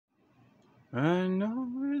I know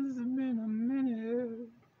it's been a minute,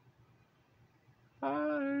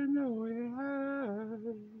 I know it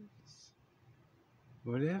has,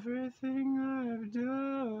 but everything I've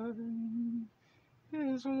done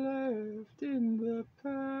is left in the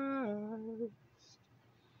past.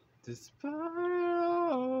 Despite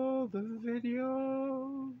all the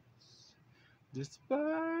videos,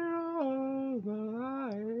 despite all the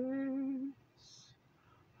lies,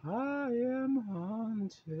 I am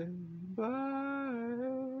haunted by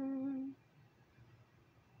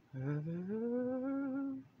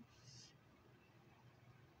others.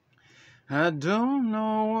 I don't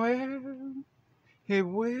know when it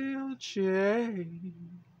will change.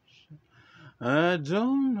 I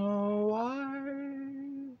don't know why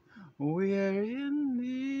we're in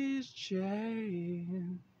these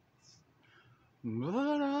chains,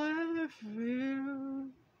 but I feel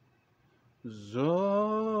so,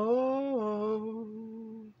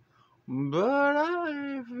 but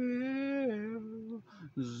I feel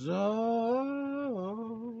so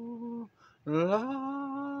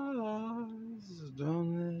lost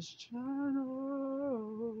on this channel,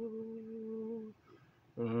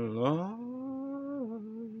 lost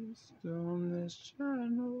on this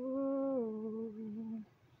channel.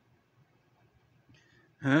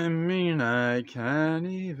 I mean, I can't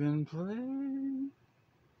even play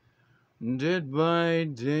Dead by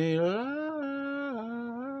Daylight,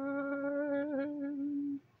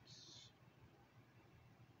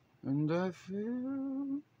 and I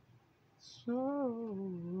feel so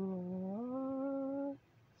lost.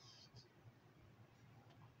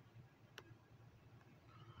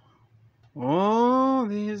 All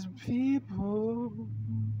these people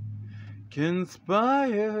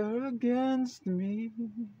conspire against me.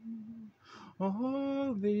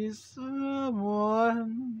 All these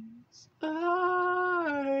someones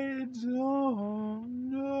I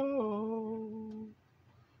don't know,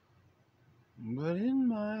 but in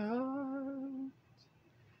my heart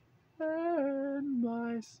and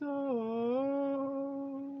my soul,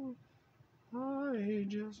 I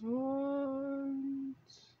just want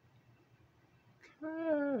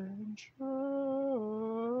control.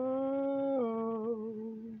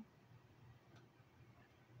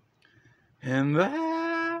 And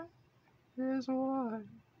that is why,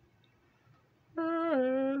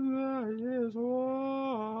 and that is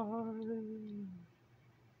why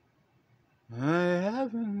I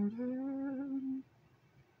haven't been,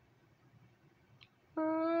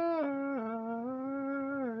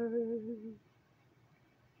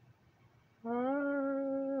 I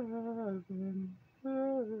haven't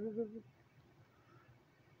been.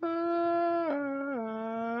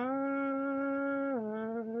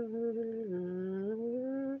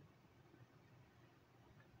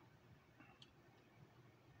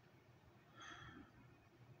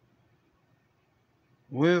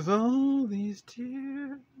 With all these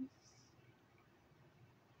tears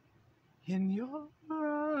in your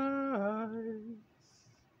eyes,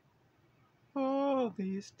 all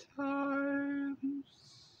these times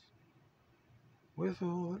with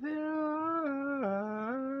all their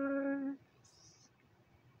eyes,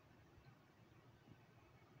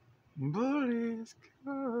 bullies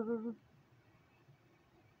come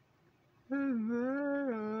and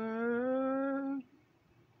then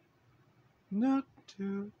not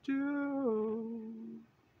to do,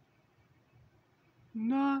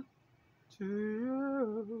 not to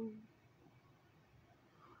you,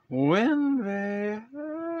 when they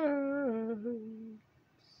hurt,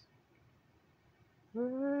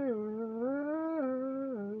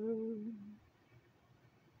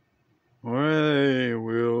 they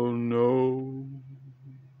will know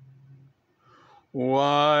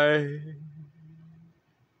why.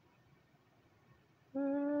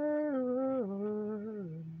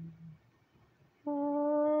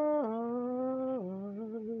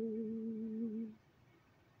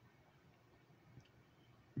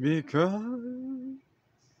 Because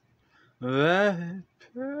that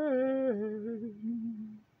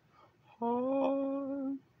pain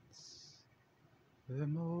haunts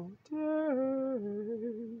them all day,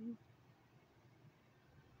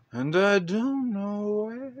 and I don't know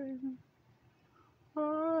when I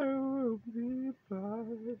will be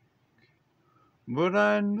back, but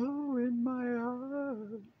I know in my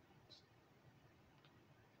heart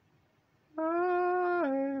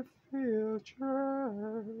I feel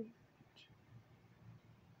trapped.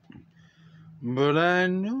 But I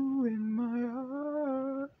know in my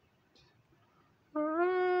heart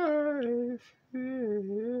I feel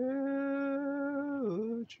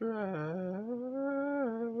trapped.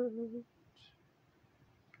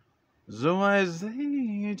 So I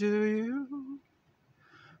say to you,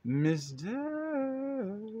 Mister,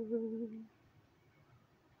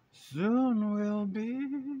 soon we'll be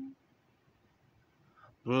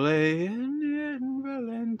playing in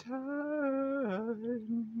Valentine.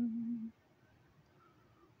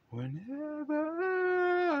 Whenever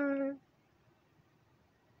I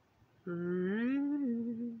return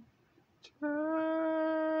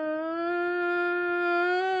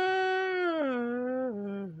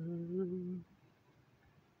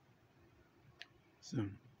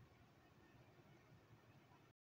soon.